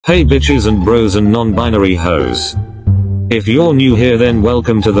Hey bitches and bros and non-binary hoes. If you're new here then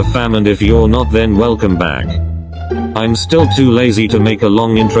welcome to the fam, and if you're not then welcome back. I'm still too lazy to make a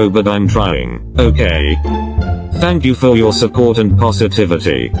long intro but I'm trying, okay? Thank you for your support and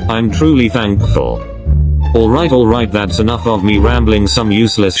positivity, I'm truly thankful. Alright that's enough of me rambling some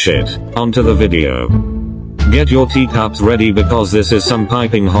useless shit, onto the video. Get your teacups ready because this is some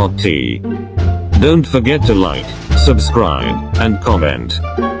piping hot tea. Don't forget to like, subscribe, and comment.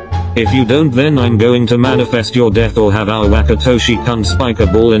 If you don't then I'm going to manifest your death or have our Wakatoshi cunt spike a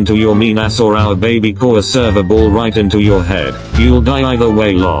ball into your mean ass or our baby core serve a ball right into your head. You'll die either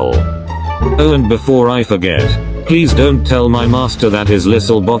way lol. Oh and before I forget, please don't tell my master that his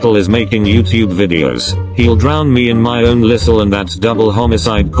little bottle is making YouTube videos. He'll drown me in my own little and that's double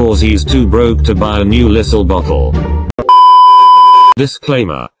homicide cause he's too broke to buy a new little bottle.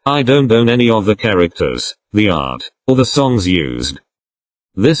 Disclaimer, I don't own any of the characters, the art, or the songs used.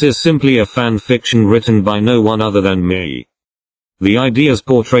 This is simply a fan fiction written by no one other than me. The ideas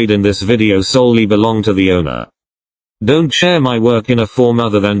portrayed in this video solely belong to the owner. Don't share my work in a form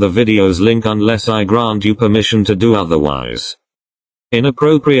other than the video's link unless I grant you permission to do otherwise.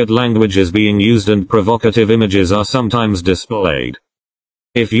 Inappropriate language is being used and provocative images are sometimes displayed.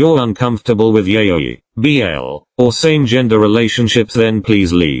 If you're uncomfortable with yaoi, BL, or same-gender relationships then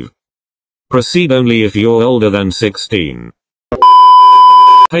please leave. Proceed only if you're older than 16.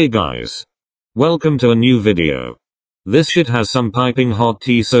 Hey guys. Welcome to a new video. This shit has some piping hot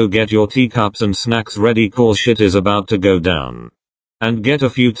tea so get your teacups and snacks ready cause shit is about to go down. And get a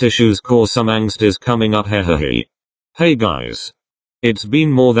few tissues cause some angst is coming up hehehe. Hey guys. It's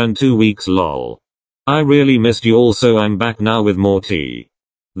been more than 2 weeks lol. I really missed you all so I'm back now with more tea.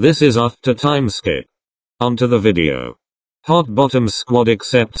 This is after time skip. Onto the video. Hot bottoms squad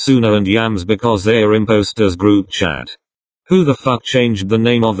except Suna and Yams because they're imposters group chat. Who the fuck changed the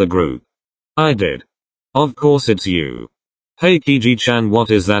name of the group? I did. Of course it's you. Hey Kiji-chan,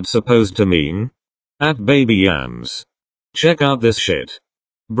 what is that supposed to mean? At baby Yams. Check out this shit.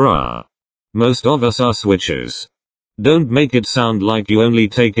 Bruh. Most of us are switches. Don't make it sound like you only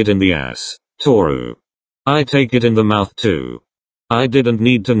take it in the ass, Toru. I take it in the mouth too. I didn't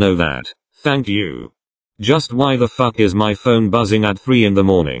need to know that, thank you. Just why the fuck is my phone buzzing at 3 in the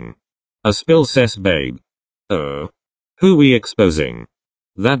morning? A spill cess babe. Oh. Who we exposing?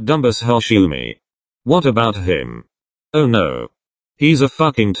 That dumbass Hoshimi. What about him? Oh no. He's a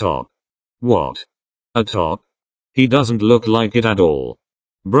fucking top. What? A top? He doesn't look like it at all.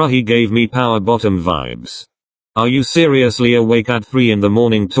 Bruh, he gave me power bottom vibes. Are you seriously awake at 3 in the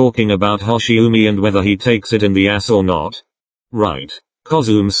morning talking about Hoshimi and whether he takes it in the ass or not? Right,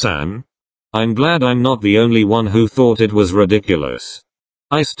 Kozume-san. I'm glad I'm not the only one who thought it was ridiculous.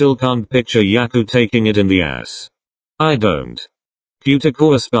 I still can't picture Yaku taking it in the ass. I don't.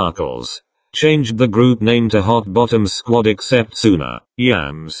 Cuticora Sparkles changed the group name to Hot Bottoms Squad except Suna,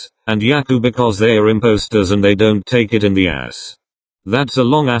 Yams, and Yaku because they're imposters and they don't take it in the ass. That's a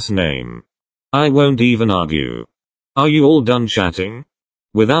long ass name. I won't even argue. Are you all done chatting?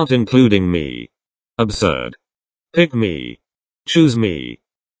 Without including me. Absurd. Pick me. Choose me.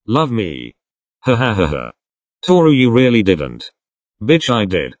 Love me. Ha ha ha ha. Toru, you really didn't. Bitch, I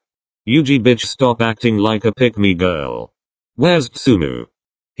did. Yuji, bitch, stop acting like a pick-me girl. Where's Atsumu?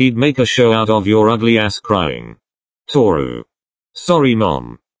 He'd make a show out of your ugly ass crying. Toru. Sorry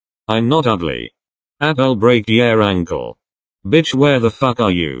mom. I'm not ugly. I'll break your ankle. Bitch, where the fuck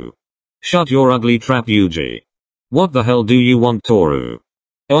are you? Shut your ugly trap, Yuji. What the hell do you want, Toru?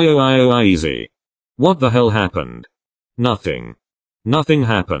 Oh easy. What the hell happened? Nothing. Nothing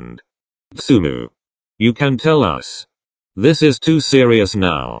happened. Atsumu. You can tell us. This is too serious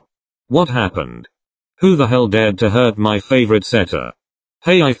now. What happened? Who the hell dared to hurt my favorite setter?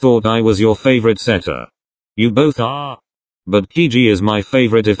 Hey, I thought I was your favorite setter. You both are. But Kiji is my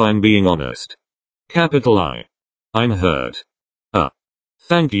favorite if I'm being honest. Capital I. I'm hurt.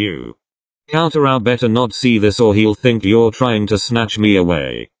 Thank you. Koutaro better not see this or he'll think you're trying to snatch me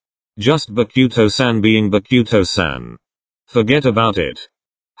away. Just Bokuto-san being Bokuto-san. Forget about it.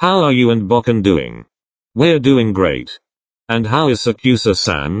 How are you and Bokken doing? We're doing great. And how is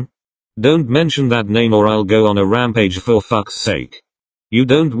Sakusa-san? Don't mention that name or I'll go on a rampage for fuck's sake. You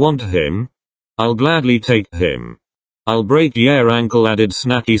don't want him? I'll gladly take him. I'll break your ankle, added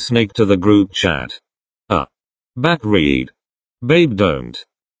Snacky Snake to the group chat. Back read. Babe don't.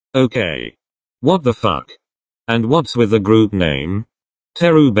 Okay. What the fuck? And what's with the group name?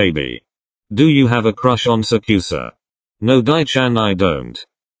 Teru baby. Do you have a crush on Sakusa? No Dai-chan, I don't.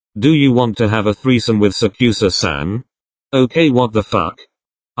 Do you want to have a threesome with Sakusa-san? Okay, what the fuck?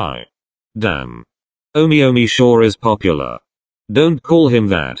 Damn. Omi sure is popular. Don't call him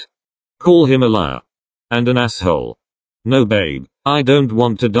that. Call him a liar. And an asshole. No babe, I don't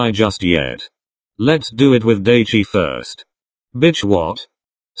want to die just yet. Let's do it with Daichi first. Bitch what?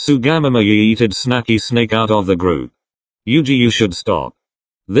 Sugamama yeeted snacky snake out of the group. Yuji, you should stop.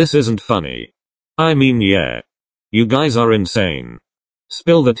 This isn't funny. I mean yeah. You guys are insane.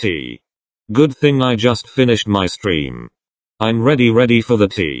 Spill the tea. Good thing I just finished my stream. I'm ready for the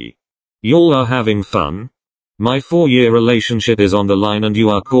tea. Y'all are having fun? My 4-year relationship is on the line and you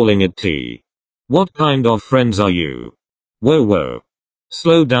are calling it tea. What kind of friends are you? Whoa.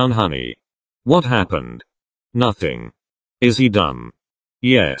 Slow down honey. What happened? Nothing. Is he dumb?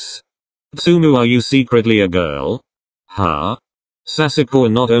 Yes. Atsumu, are you secretly a girl? Huh?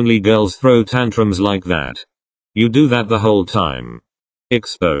 Sasakura, not only girls throw tantrums like that. You do that the whole time.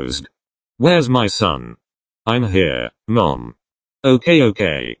 Exposed. Where's my son? I'm here, mom.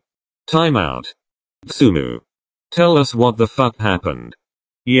 Okay. Time out. Atsumu. Tell us what the fuck happened.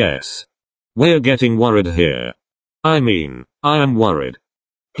 Yes. We're getting worried here. I mean, I am worried.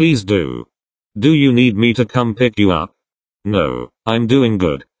 Please do. Do you need me to come pick you up? No, I'm doing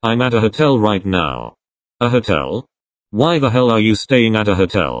good. I'm at a hotel right now. A hotel? Why the hell are you staying at a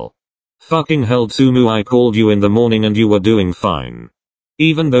hotel? Fucking hell Tsumu, I called you in the morning and you were doing fine.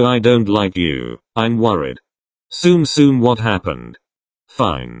 Even though I don't like you, I'm worried. Soom, what happened?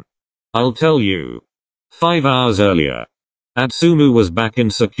 Fine. I'll tell you. 5 hours earlier. Atsumu was back in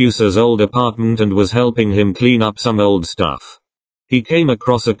Sakusa's old apartment and was helping him clean up some old stuff. He came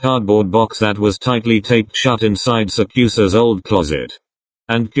across a cardboard box that was tightly taped shut inside Sakusa's old closet.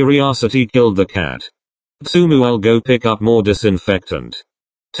 And curiosity killed the cat. Atsumu, I'll go pick up more disinfectant.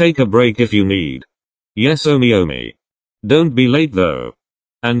 Take a break if you need. Yes Omi. Don't be late though.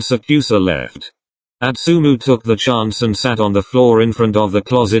 And Sakusa left. Atsumu took the chance and sat on the floor in front of the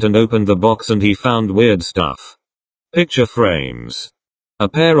closet and opened the box and he found weird stuff. Picture frames. A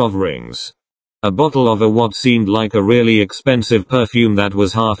pair of rings. A bottle of what seemed like a really expensive perfume that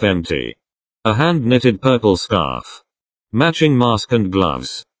was half empty. A hand-knitted purple scarf. Matching mask and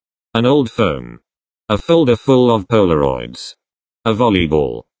gloves. An old phone. A folder full of Polaroids. A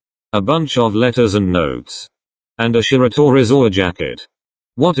volleyball. A bunch of letters and notes. And a Shiratorizawa jacket.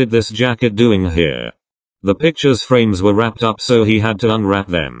 What is this jacket doing here? The pictures frames were wrapped up so he had to unwrap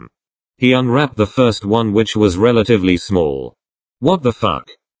them. He unwrapped the first one which was relatively small. What the fuck?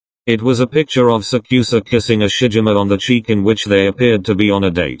 It was a picture of Sakusa kissing Ushijima on the cheek in which they appeared to be on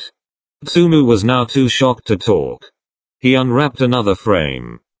a date. Atsumu was now too shocked to talk. He unwrapped another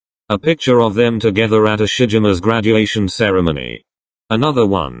frame. A picture of them together at Ushijima's graduation ceremony. Another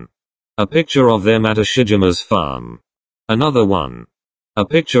one. A picture of them at Ushijima's farm. Another one. A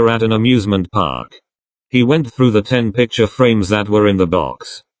picture at an amusement park. He went through the 10 picture frames that were in the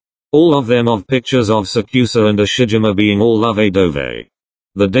box. All of them of pictures of Sakusa and Ushijima being all love-dove.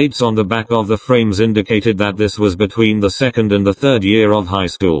 The dates on the back of the frames indicated that this was between the 2nd and the 3rd year of high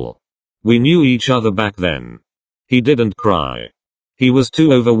school. We knew each other back then. He didn't cry. He was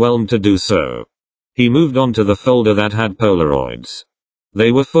too overwhelmed to do so. He moved on to the folder that had Polaroids.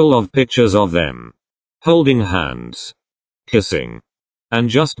 They were full of pictures of them. Holding hands. Kissing. And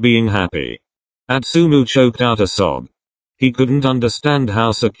just being happy. Atsumu choked out a sob. He couldn't understand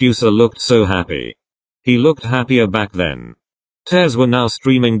how Sakusa looked so happy. He looked happier back then. Tears were now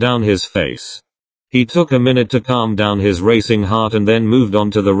streaming down his face. He took a minute to calm down his racing heart and then moved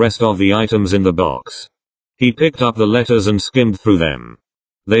on to the rest of the items in the box. He picked up the letters and skimmed through them.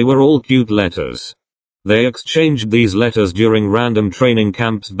 They were all cute letters. They exchanged these letters during random training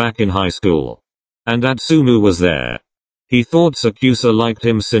camps back in high school. And Atsumu was there. He thought Sakusa liked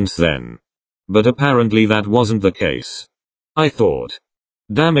him since then. But apparently that wasn't the case. I thought.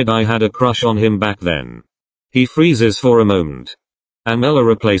 Damn it, I had a crush on him back then. He freezes for a moment. Am I a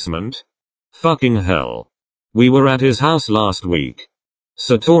replacement? Fucking hell. We were at his house last week.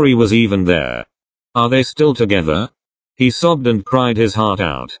 Satori was even there. Are they still together? He sobbed and cried his heart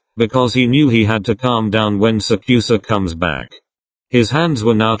out, because he knew he had to calm down when Sakusa comes back. His hands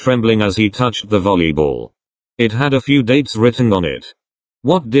were now trembling as he touched the volleyball. It had a few dates written on it.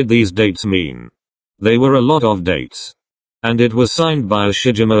 What did these dates mean? They were a lot of dates. And it was signed by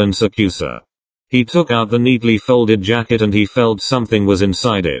Ushijima and Sakusa. He took out the neatly folded jacket and he felt something was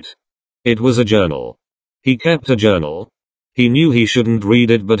inside it. It was a journal. He kept a journal. He knew he shouldn't read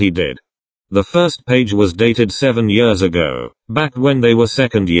it but he did. The first page was dated 7 years ago, back when they were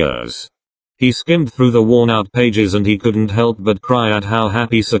second years. He skimmed through the worn out pages and he couldn't help but cry at how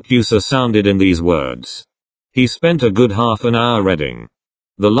happy Sakusa sounded in these words. He spent a good half an hour reading.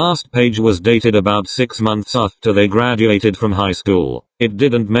 The last page was dated about 6 months after they graduated from high school. It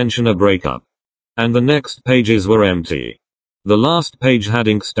didn't mention a breakup. And the next pages were empty. The last page had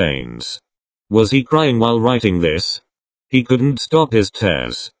ink stains. Was he crying while writing this? He couldn't stop his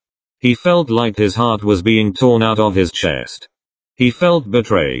tears. He felt like his heart was being torn out of his chest. He felt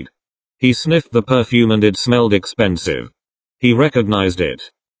betrayed. He sniffed the perfume and it smelled expensive. He recognized it.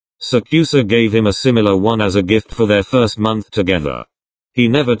 Sakusa gave him a similar one as a gift for their first month together. He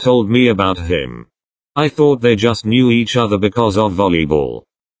never told me about him. I thought they just knew each other because of volleyball.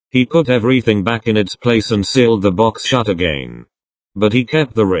 He put everything back in its place and sealed the box shut again. But he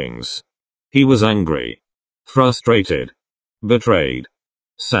kept the rings. He was angry. Frustrated. Betrayed.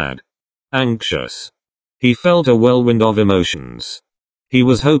 Sad. Anxious. He felt a whirlwind of emotions. He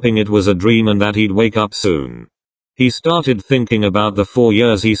was hoping it was a dream and that he'd wake up soon. He started thinking about the 4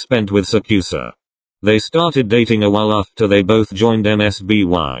 years he spent with Sakusa. They started dating a while after they both joined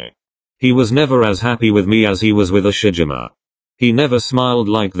MSBY. He was never as happy with me as he was with Ushijima. He never smiled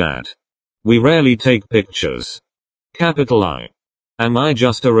like that. We rarely take pictures. Capital I. Am I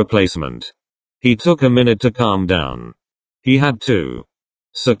just a replacement? He took a minute to calm down. He had to.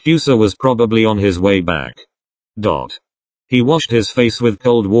 Sakusa was probably on his way back. He washed his face with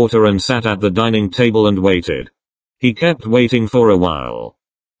cold water and sat at the dining table and waited. He kept waiting for a while.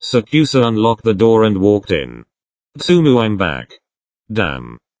 Sakusa unlocked the door and walked in. Atsumu, I'm back.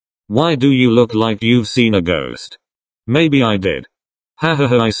 Damn. Why do you look like you've seen a ghost? Maybe I did.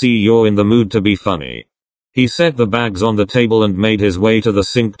 Hahaha, I see you're in the mood to be funny. He set the bags on the table and made his way to the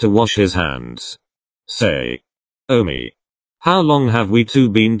sink to wash his hands. Say. Omi. How long have we two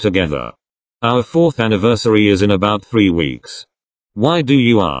been together? Our 4th anniversary is in about 3 weeks. Why do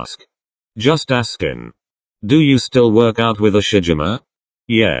you ask? Just askin'. Do you still work out with Ushijima?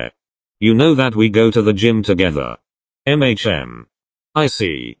 Yeah. You know that we go to the gym together. I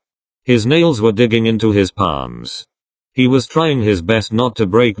see. His nails were digging into his palms. He was trying his best not to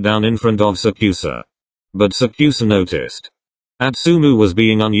break down in front of Sakusa. But Sakusa noticed. Atsumu was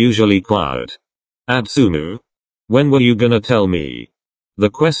being unusually quiet. Atsumu? When were you gonna tell me? The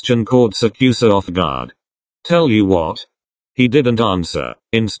question caught Sakusa off guard. Tell you what? He didn't answer.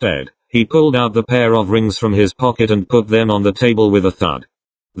 Instead, he pulled out the pair of rings from his pocket and put them on the table with a thud.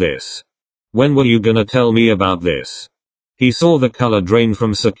 This. When were you gonna tell me about this? He saw the color drain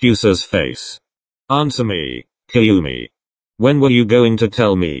from Sakusa's face. Answer me, Kyumi. When were you going to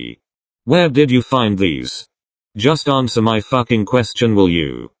tell me? Where did you find these? Just answer my fucking question, will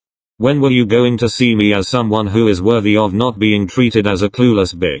you? When were you going to see me as someone who is worthy of not being treated as a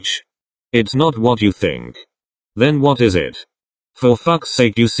clueless bitch? It's not what you think. Then what is it? For fuck's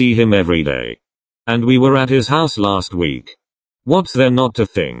sake, you see him every day. And we were at his house last week. What's there not to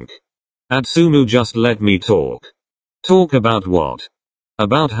think? Atsumu, just let me talk. Talk about what?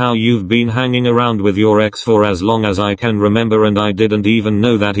 About how you've been hanging around with your ex for as long as I can remember and I didn't even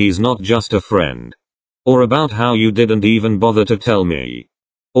know that he's not just a friend. Or about how you didn't even bother to tell me.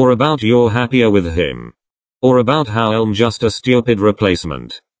 Or about you're happier with him. Or about how I'm just a stupid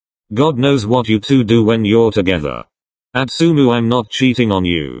replacement. God knows what you two do when you're together. Atsumu, I'm not cheating on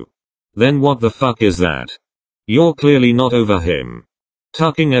you. Then what the fuck is that? You're clearly not over him.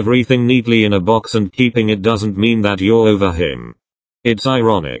 Tucking everything neatly in a box and keeping it doesn't mean that you're over him. It's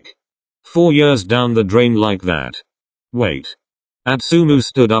ironic. 4 years down the drain like that. Wait. Atsumu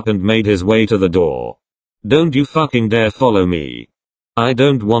stood up and made his way to the door. Don't you fucking dare follow me. I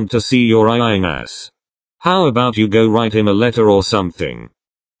don't want to see your lying ass. How about you go write him a letter or something?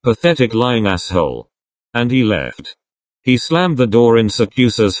 Pathetic lying asshole. And he left. He slammed the door in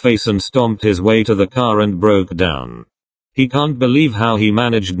Sakusa's face and stomped his way to the car and broke down. He can't believe how he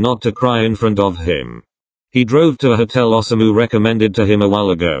managed not to cry in front of him. He drove to a hotel Osamu recommended to him a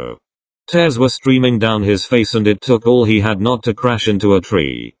while ago. Tears were streaming down his face and it took all he had not to crash into a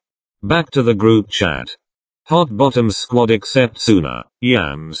tree. Back to the group chat. Hot Bottoms squad except Suna,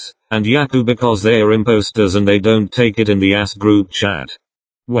 Yams, and Yaku because they are imposters and they don't take it in the ass group chat.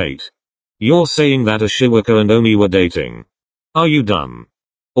 Wait. You're saying that Ashiwaka and Omi were dating? Are you dumb?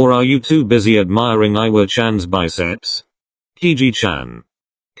 Or are you too busy admiring Iwa-chan's biceps? Kiji-chan.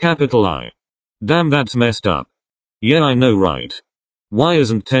 Capital I. Damn, that's messed up. Yeah, I know, right? Why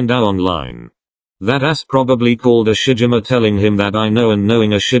isn't Tendao online? That ass probably called Ushijima telling him that I know, and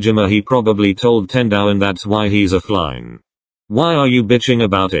knowing Ushijima he probably told Tendao and that's why he's offline. Why are you bitching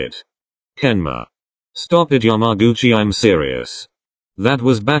about it? Kenma. Stop it, Yamaguchi, I'm serious. That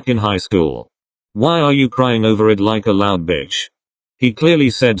was back in high school. Why are you crying over it like a loud bitch? He clearly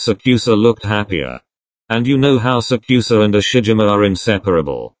said Sakusa looked happier. And you know how Sakusa and Ushijima are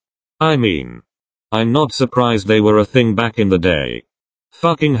inseparable. I mean, I'm not surprised they were a thing back in the day.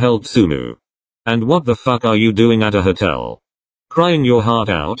 Fucking hell, Tsumu. And what the fuck are you doing at a hotel? Crying your heart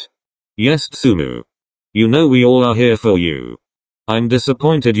out? Yes, Tsumu. You know we all are here for you. I'm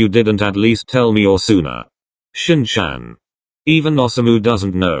disappointed you didn't at least tell me or sooner. Shin-chan. Even Osamu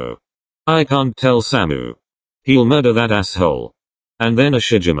doesn't know. I can't tell Samu. He'll murder that asshole. And then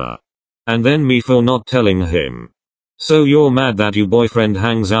Ushijima. And then me for not telling him. So you're mad that your boyfriend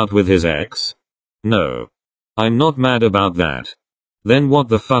hangs out with his ex? No. I'm not mad about that. Then what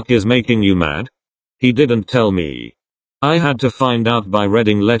the fuck is making you mad? He didn't tell me. I had to find out by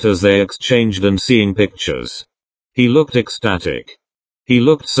reading letters they exchanged and seeing pictures. He looked ecstatic. He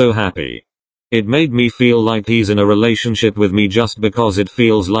looked so happy. It made me feel like he's in a relationship with me just because it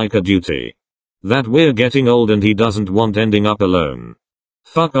feels like a duty. That we're getting old and he doesn't want ending up alone.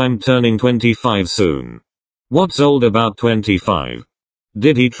 Fuck, I'm turning 25 soon. What's old about 25?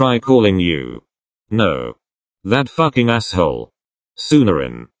 Did he try calling you? No. That fucking asshole.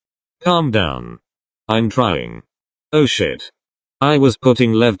 Soonerin. Calm down. I'm trying. Oh shit. I was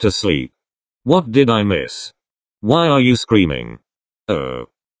putting Lev to sleep. What did I miss? Why are you screaming? Oh.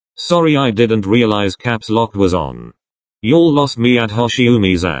 Sorry, I didn't realize caps lock was on. Y'all lost me at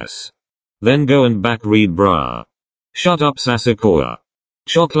Hoshiumi's ass. Then go and back read brah. Shut up Sasakura.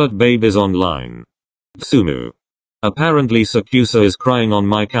 Chocolate babe is online. Atsumu. Apparently Sakusa is crying on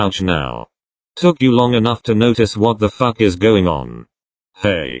my couch now. Took you long enough to notice what the fuck is going on.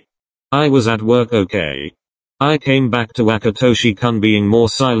 Hey. I was at work, okay? I came back to Akatoshi-kun being more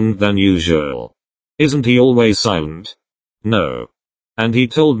silent than usual. Isn't he always silent? No. And he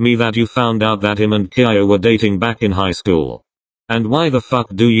told me that you found out that him and Kyo were dating back in high school. And why the fuck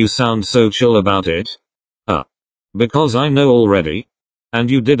do you sound so chill about it? Because I know already?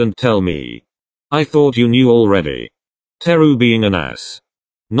 And you didn't tell me. I thought you knew already. Teru being an ass.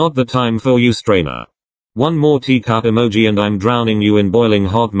 Not the time for you, strainer. One more teacup emoji and I'm drowning you in boiling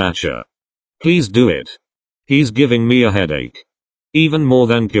hot matcha. Please do it. He's giving me a headache. Even more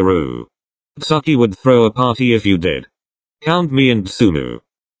than Kiru. Tsuki would throw a party if you did. Count me in, Tsumu.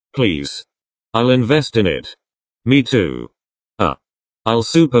 Please. I'll invest in it. Me too. I'll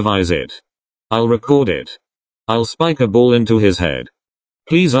supervise it. I'll record it. I'll spike a ball into his head.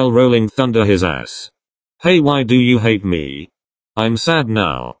 Please, I'll rolling thunder his ass. Hey, why do you hate me? I'm sad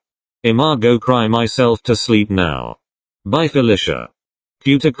now. I'ma go cry myself to sleep now. Bye Felicia.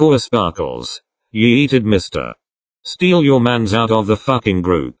 Cuticora sparkles. Ye eated mister. Steal your mans out of the fucking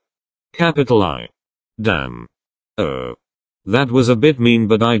group. Capital I. Damn. Oh. That was a bit mean,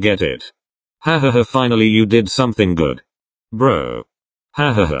 but I get it. Hahaha, finally you did something good. Bro.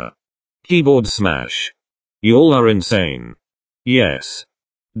 Hahaha. Keyboard smash. You all are insane. Yes.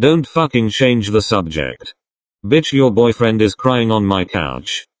 Don't fucking change the subject. Bitch, your boyfriend is crying on my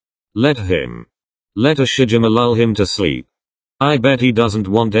couch. Let him. Let Ushijima lull him to sleep. I bet he doesn't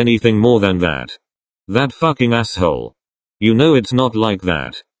want anything more than that. That fucking asshole. You know it's not like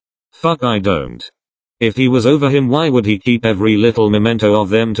that. Fuck, I don't. If he was over him, why would he keep every little memento of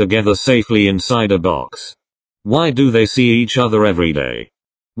them together safely inside a box? Why do they see each other every day?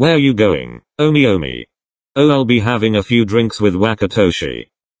 Where you going, Omi? Oh, I'll be having a few drinks with Wakatoshi.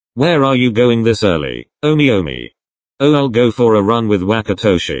 Where are you going this early, Omi? Oh, I'll go for a run with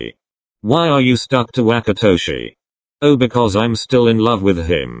Wakatoshi. Why are you stuck to Wakatoshi? Oh, because I'm still in love with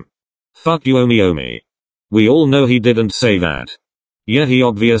him. Fuck you, Omi. We all know he didn't say that. Yeah, he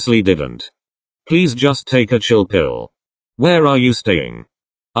obviously didn't. Please just take a chill pill. Where are you staying?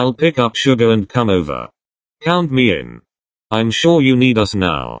 I'll pick up sugar and come over. Count me in. I'm sure you need us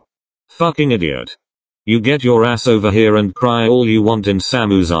now. Fucking idiot. You get your ass over here and cry all you want in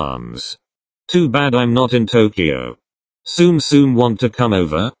Samu's arms. Too bad I'm not in Tokyo. Soon want to come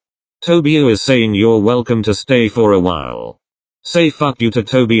over? Tobio is saying you're welcome to stay for a while. Say fuck you to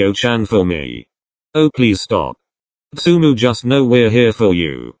Tobio-chan for me. Oh, please stop. Atsumu, just know we're here for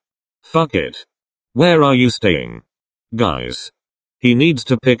you. Fuck it. Where are you staying? Guys. He needs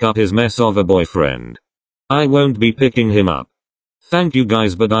to pick up his mess of a boyfriend. I won't be picking him up. Thank you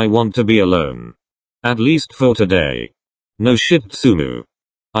guys, but I want to be alone. At least for today. No shit, Tsumu.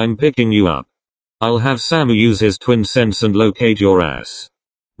 I'm picking you up. I'll have Samu use his twin sense and locate your ass.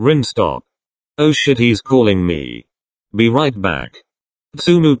 Rin, stop. Oh shit, he's calling me. Be right back.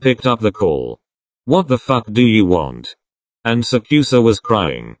 Tsumu picked up the call. What the fuck do you want? And Sakusa was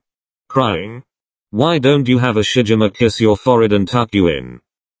crying. Crying? Why don't you have Ushijima kiss your forehead and tuck you in?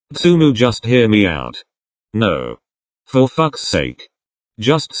 Tsumu, just hear me out. No. For fuck's sake.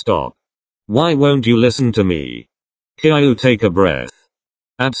 Just stop. Why won't you listen to me? Kyo, take a breath.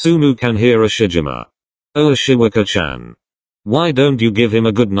 Atsumu can hear Ushijima. Oh, Ushijima-chan. Why don't you give him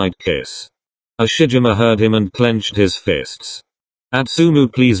a goodnight kiss? Ushijima heard him and clenched his fists.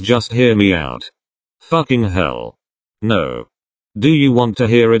 Atsumu, please just hear me out. Fucking hell. No. Do you want to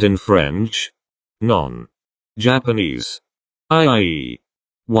hear it in French? Non-Japanese. IE.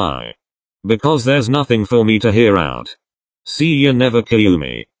 Why? Because there's nothing for me to hear out. See ya never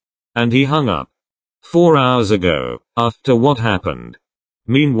Kiyumi. And he hung up. 4 hours ago, after what happened.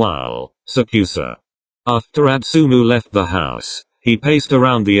 Meanwhile, Sakusa. After Atsumu left the house, he paced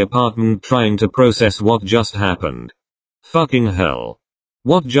around the apartment trying to process what just happened. Fucking hell.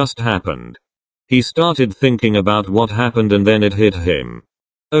 What just happened? He started thinking about what happened and then it hit him.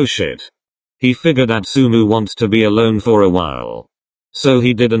 Oh shit. He figured Atsumu wants to be alone for a while. So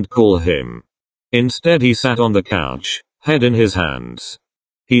he didn't call him. Instead he sat on the couch, head in his hands.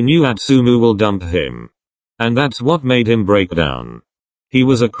 He knew Atsumu will dump him. And that's what made him break down. He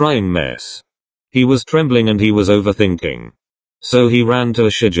was a crying mess. He was trembling and he was overthinking. So he ran to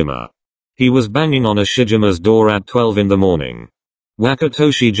Ushijima. He was banging on Ushijima's door at 12 in the morning.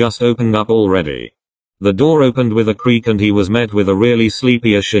 Wakatoshi just opened up already. The door opened with a creak and he was met with a really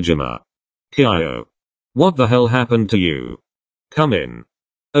sleepy Ushijima. Kyo. What the hell happened to you? Come in.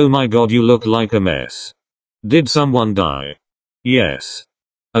 Oh my god, you look like a mess. Did someone die? Yes.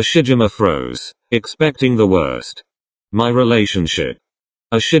 Ushijima froze, expecting the worst. My relationship.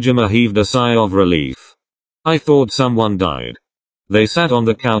 Ushijima heaved a sigh of relief. I thought someone died. They sat on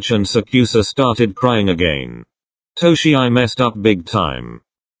the couch and Sakusa started crying again. Toshi, I messed up big time.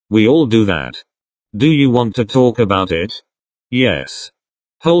 We all do that. Do you want to talk about it? Yes.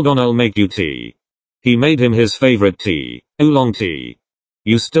 Hold on, I'll make you tea. He made him his favorite tea, oolong tea.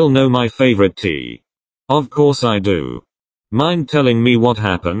 You still know my favorite tea? Of course I do. Mind telling me what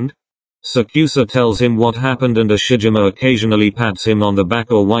happened? Sakusa tells him what happened and Ushijima occasionally pats him on the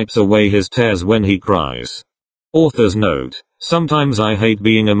back or wipes away his tears when he cries. Author's note. Sometimes I hate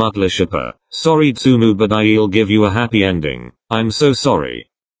being a muttleshipper. Sorry Tsumu, but I'll give you a happy ending. I'm so sorry.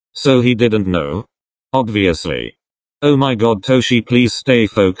 So he didn't know? Obviously. Oh my god Toshi, please stay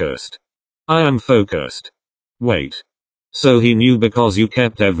focused. I am focused. Wait. So he knew because you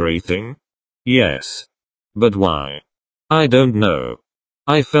kept everything? Yes. But why? I don't know.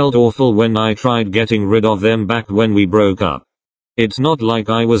 I felt awful when I tried getting rid of them back when we broke up. It's not like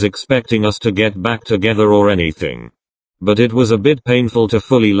I was expecting us to get back together or anything. But it was a bit painful to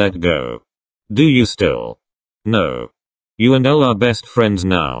fully let go. Do you still? No. You and Elle are best friends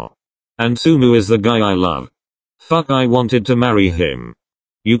now. And Tsumu is the guy I love. Fuck, I wanted to marry him.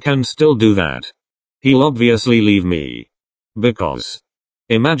 You can still do that. He'll obviously leave me. Because.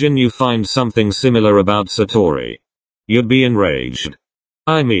 Imagine you find something similar about Satori. You'd be enraged.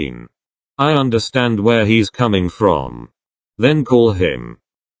 I mean. I understand where he's coming from. Then call him.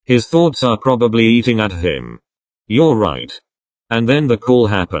 His thoughts are probably eating at him. You're right. And then the call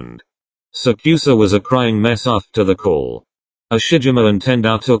happened. Sakusa was a crying mess after the call. Ushijima and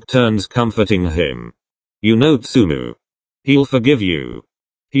Tenda took turns comforting him. You know Tsumu. He'll forgive you.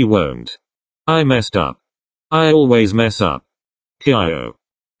 He won't. I messed up. I always mess up. Kyo.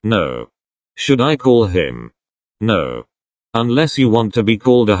 No. Should I call him? No. Unless you want to be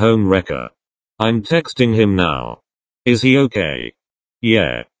called a home wrecker. I'm texting him now. Is he okay?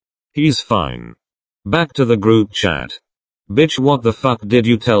 Yeah. He's fine. Back to the group chat. Bitch, what the fuck did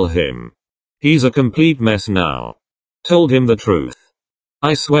you tell him? He's a complete mess now. Told him the truth.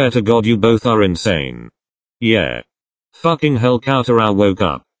 I swear to god you both are insane. Yeah. Fucking hell, Kautaro woke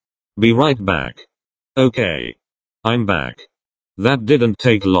up. Be right back. Okay. I'm back. That didn't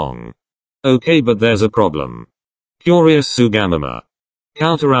take long. Okay, but there's a problem. Curious Sugamama.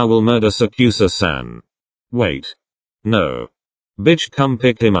 Kautaro will murder Sakusa-san. Wait. No. Bitch, come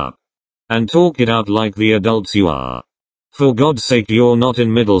pick him up. And talk it out like the adults you are. For god's sake, you're not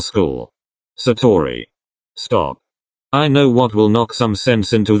in middle school. Satori. Stop. I know what will knock some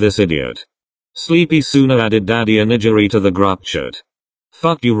sense into this idiot. Sleepy Suna added Daddy Onigiri to the group chat.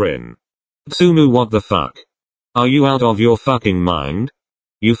 Fuck you, Rin. Tsumu, what the fuck? Are you out of your fucking mind?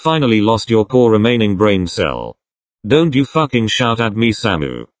 You finally lost your poor remaining brain cell. Don't you fucking shout at me,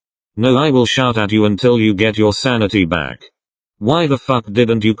 Samu. No, I will shout at you until you get your sanity back. Why the fuck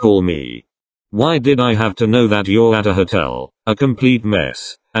didn't you call me? Why did I have to know that you're at a hotel, a complete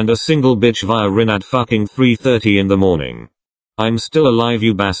mess, and a single bitch via Rin at fucking 3:30 in the morning? I'm still alive,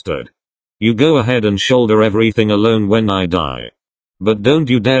 you bastard. You go ahead and shoulder everything alone when I die. But don't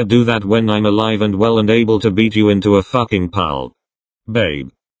you dare do that when I'm alive and well and able to beat you into a fucking pulp. Babe.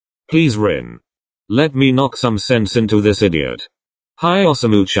 Please, Rin. Let me knock some sense into this idiot. Hi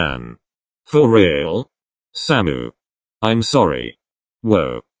Osamu-chan. For real? Samu. I'm sorry.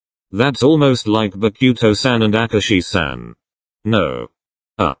 Whoa. That's almost like Bokuto-san and Akashi-san. No.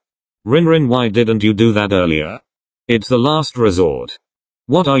 Rin, why didn't you do that earlier? It's the last resort.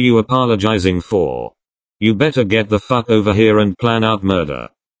 What are you apologizing for? You better get the fuck over here and plan out murder.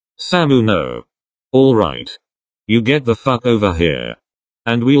 Samu, no. Alright. You get the fuck over here.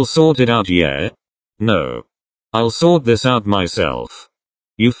 And we'll sort it out, yeah? No. I'll sort this out myself.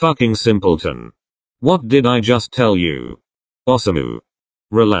 You fucking simpleton. What did I just tell you? Osamu.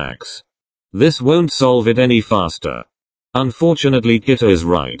 Relax. This won't solve it any faster. Unfortunately Kita is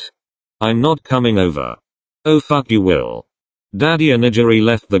right. I'm not coming over. Oh fuck you will. Daddy Onigiri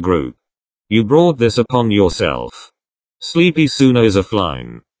left the group. You brought this upon yourself. Sleepy Suna is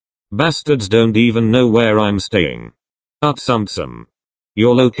offline. Bastards don't even know where I'm staying. Atsumu.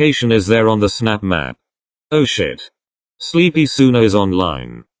 Your location is there on the snap map. Oh shit. Sleepy Suna is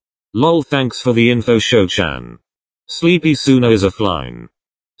online. Lol, thanks for the info, Sho-chan. Sleepy Suna is offline.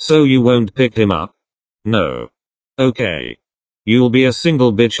 So you won't pick him up? No. Okay. You'll be a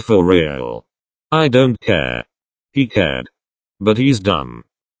single bitch for real. I don't care. He cared. But he's dumb.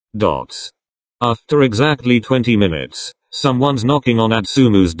 Dots. After exactly 20 minutes, someone's knocking on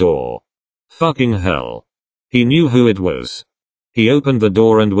Atsumu's door. Fucking hell. He knew who it was. He opened the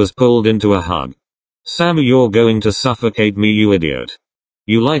door and was pulled into a hug. Samu, you're going to suffocate me, you idiot.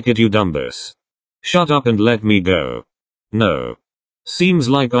 You like it, you dumbass. Shut up and let me go. No. Seems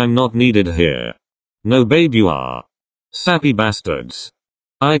like I'm not needed here. No babe, you are. Sappy bastards.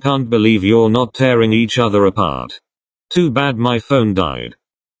 I can't believe you're not tearing each other apart. Too bad my phone died.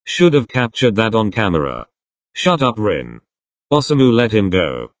 Should have captured that on camera. Shut up, Rin. Osamu, let him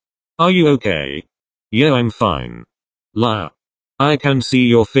go. Are you okay? Yeah, I'm fine. La. I can see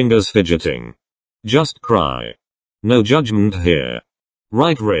your fingers fidgeting. Just cry. No judgment here.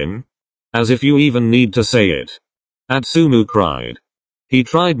 Right, Rin? As if you even need to say it. Atsumu cried. He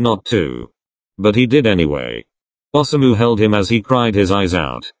tried not to. But he did anyway. Osamu held him as he cried his eyes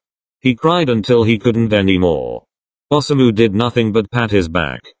out. He cried until he couldn't anymore. Osamu did nothing but pat his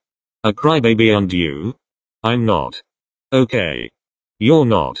back. A crybaby, and you? I'm not. Okay. You're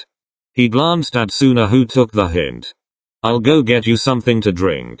not. He glanced at Suna, who took the hint. I'll go get you something to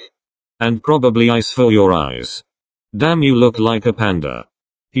drink. And probably ice for your eyes. Damn, you look like a panda.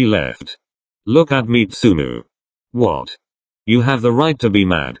 He left. Look at me, Tsumu. What? You have the right to be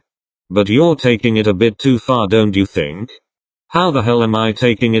mad. But you're taking it a bit too far, don't you think? How the hell am I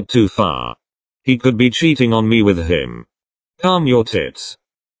taking it too far? He could be cheating on me with him. Calm your tits.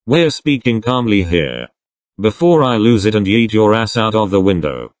 We're speaking calmly here. Before I lose it and yeet your ass out of the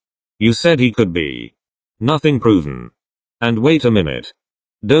window. You said he could be. Nothing proven. And wait a minute.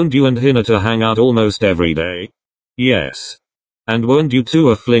 Don't you and Hinata hang out almost every day? Yes. And weren't you two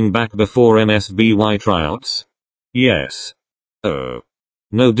a fling back before MSBY tryouts? Yes. Oh.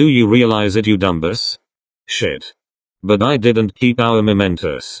 No, do you realize it, you dumbass? Shit. But I didn't keep our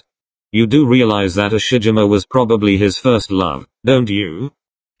mementos. You do realize that Ushijima was probably his first love, don't you?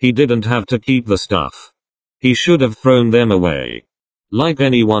 He didn't have to keep the stuff. He should have thrown them away. Like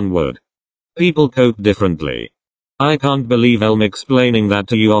anyone would. People cope differently. I can't believe Elm explaining that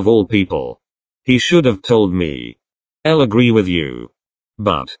to you of all people. He should have told me. I'll agree with you.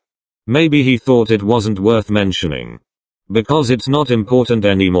 But. Maybe he thought it wasn't worth mentioning. Because it's not important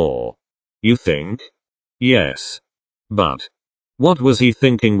anymore. You think? Yes. But. What was he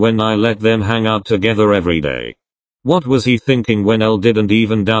thinking when I let them hang out together every day? What was he thinking when L didn't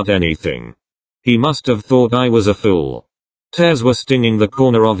even doubt anything? He must have thought I was a fool. Tears were stinging the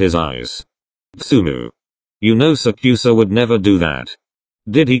corner of his eyes. Tsumu. You know Sakusa would never do that.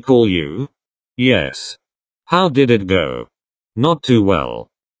 Did he call you? Yes. How did it go? Not too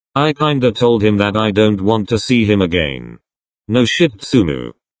well. I kinda told him that I don't want to see him again. No shit,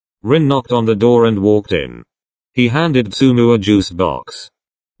 Tsumu. Rin knocked on the door and walked in. He handed Tsumu a juice box.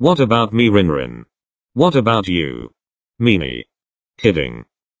 What about me, Rin? What about you? Meanie. Kidding.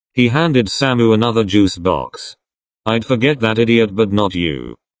 He handed Samu another juice box. I'd forget that idiot, but not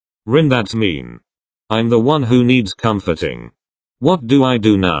you. Rin, that's mean. I'm the one who needs comforting. What do I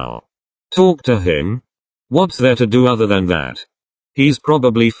do now? Talk to him? What's there to do other than that? He's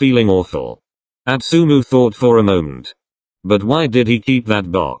probably feeling awful. Atsumu thought for a moment. But why did he keep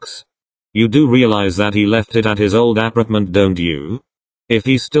that box? You do realize that he left it at his old apartment, don't you? If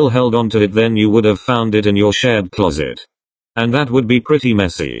he still held on to it, then you would have found it in your shared closet. And that would be pretty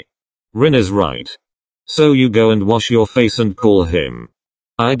messy. Rin is right. So you go and wash your face and call him.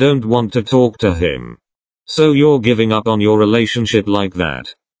 I don't want to talk to him. So you're giving up on your relationship like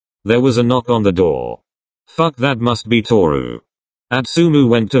that? There was a knock on the door. Fuck, that must be Toru. Atsumu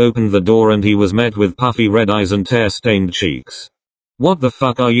went to open the door and he was met with puffy red eyes and tear-stained cheeks. What the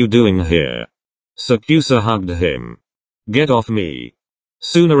fuck are you doing here? Sakusa hugged him. Get off me.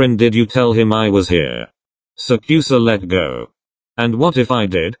 Sunarin, did you tell him I was here? Sakusa let go. And what if I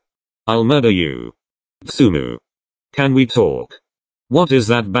did? I'll murder you. Tsumu. Can we talk? What is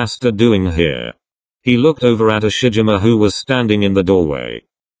that bastard doing here? He looked over at Ushijima who was standing in the doorway.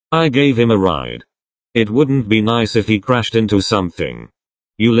 I gave him a ride. It wouldn't be nice if he crashed into something.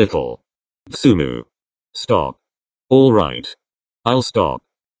 You little. Atsumu. Stop. Alright. I'll stop.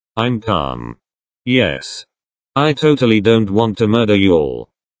 I'm calm. Yes. I totally don't want to murder you all.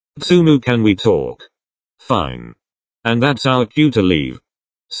 Atsumu, can we talk? Fine. And that's our cue to leave.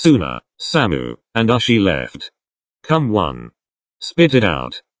 Suna, Samu, and Ushi left. Come on. Spit it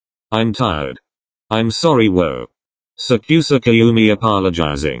out. I'm tired. I'm sorry, wo. Sakusa Kayumi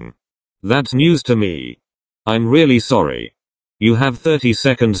apologizing. That's news to me. I'm really sorry. You have 30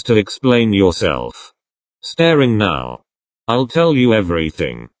 seconds to explain yourself. Staring now. I'll tell you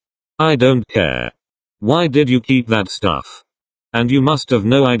everything. I don't care. Why did you keep that stuff? And you must have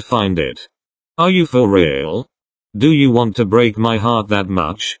known I'd find it. Are you for real? Do you want to break my heart that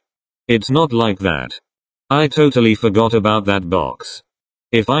much? It's not like that. I totally forgot about that box.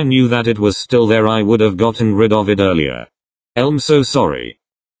 If I knew that it was still there, I would have gotten rid of it earlier. I'm so sorry.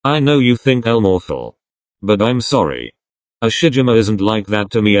 I know you think I'm awful. But I'm sorry. Ushijima isn't like that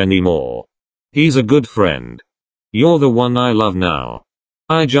to me anymore. He's a good friend. You're the one I love now.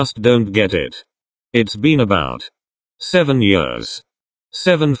 I just don't get it. It's been about 7 years.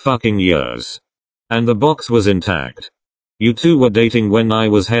 7 fucking years. And the box was intact. You two were dating when I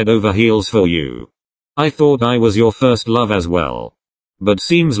was head over heels for you. I thought I was your first love as well. But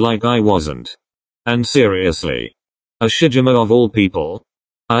seems like I wasn't. And seriously. Ushijima of all people?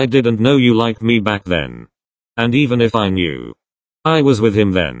 I didn't know you liked me back then. And even if I knew, I was with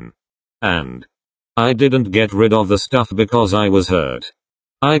him then. And I didn't get rid of the stuff because I was hurt.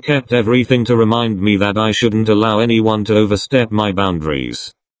 I kept everything to remind me that I shouldn't allow anyone to overstep my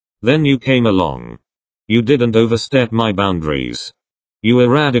boundaries. Then you came along. You didn't overstep my boundaries. You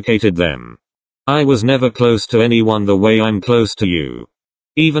eradicated them. I was never close to anyone the way I'm close to you.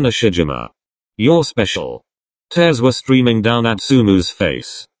 Even Ushijima. You're special. Tears were streaming down Atsumu's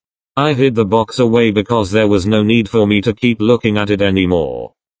face. I hid the box away because there was no need for me to keep looking at it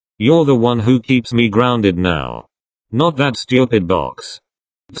anymore. You're the one who keeps me grounded now. Not that stupid box.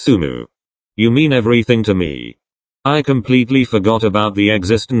 Atsumu. You mean everything to me. I completely forgot about the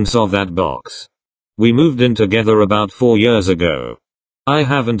existence of that box. We moved in together about 4 years ago. I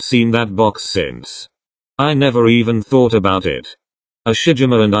haven't seen that box since. I never even thought about it.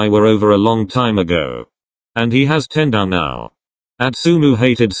 Ushijima and I were over a long time ago. And he has Tendao now. Atsumu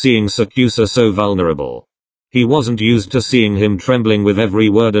hated seeing Sakusa so vulnerable. He wasn't used to seeing him trembling with every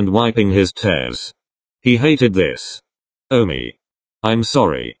word and wiping his tears. He hated this. Omi. I'm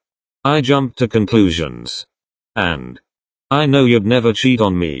sorry. I jumped to conclusions. And I know you'd never cheat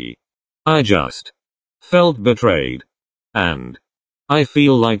on me. I just felt betrayed. And I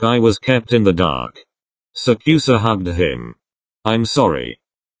feel like I was kept in the dark. Sakusa hugged him. I'm sorry.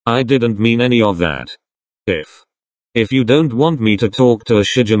 I didn't mean any of that. If you don't want me to talk to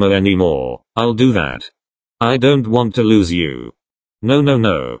Ushijima anymore, I'll do that. I don't want to lose you.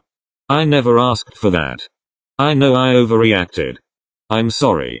 No. I never asked for that. I know I overreacted. I'm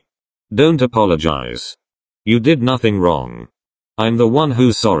sorry. Don't apologize. You did nothing wrong. I'm the one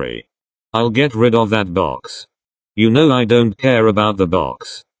who's sorry. I'll get rid of that box. You know I don't care about the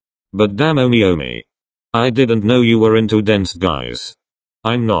box. But damn Omi. I didn't know you were into dense guys.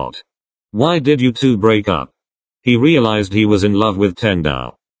 I'm not. Why did you two break up? He realized he was in love with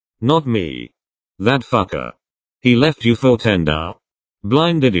Tendao. Not me. That fucker. He left you for Tendao?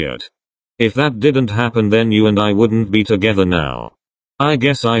 Blind idiot. If that didn't happen then you and I wouldn't be together now. I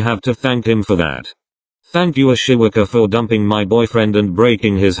guess I have to thank him for that. Thank you Ashiwaka for dumping my boyfriend and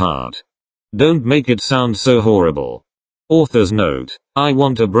breaking his heart. Don't make it sound so horrible. Author's note, I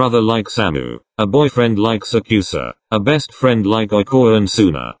want a brother like Samu, a boyfriend like Sakusa, a best friend like Ikoa and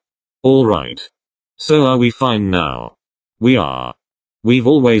Suna. Alright. So are we fine now? We are. We've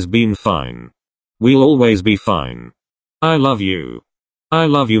always been fine. We'll always be fine. I love you. I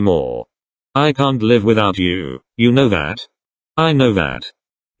love you more. I can't live without you, you know that? I know that.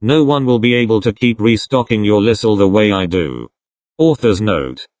 No one will be able to keep restocking your lissel the way I do. Author's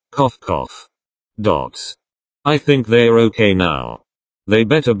note, cough cough. Dots. I think they're okay now. They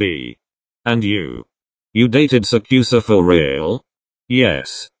better be. And you? You dated Sakusa for real?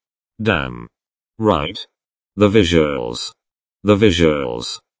 Yes. Damn. Right. The visuals. The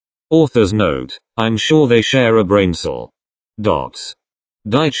visuals. Author's note, I'm sure they share a brain cell. Dots.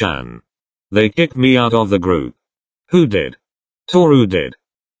 Dai-chan. They kicked me out of the group. Who did? Toru did.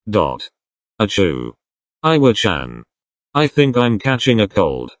 Dot. Achoo. Iwa-chan. I think I'm catching a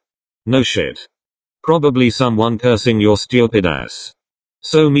cold. No shit. Probably someone cursing your stupid ass.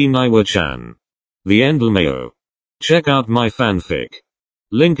 So mean Iwa-chan. The end lmao. Check out my fanfic.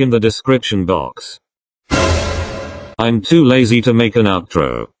 Link in the description box. I'm too lazy to make an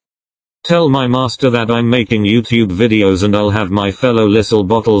outro. Tell my master that I'm making YouTube videos and I'll have my fellow little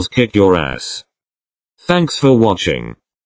bottles kick your ass. Thanks for watching.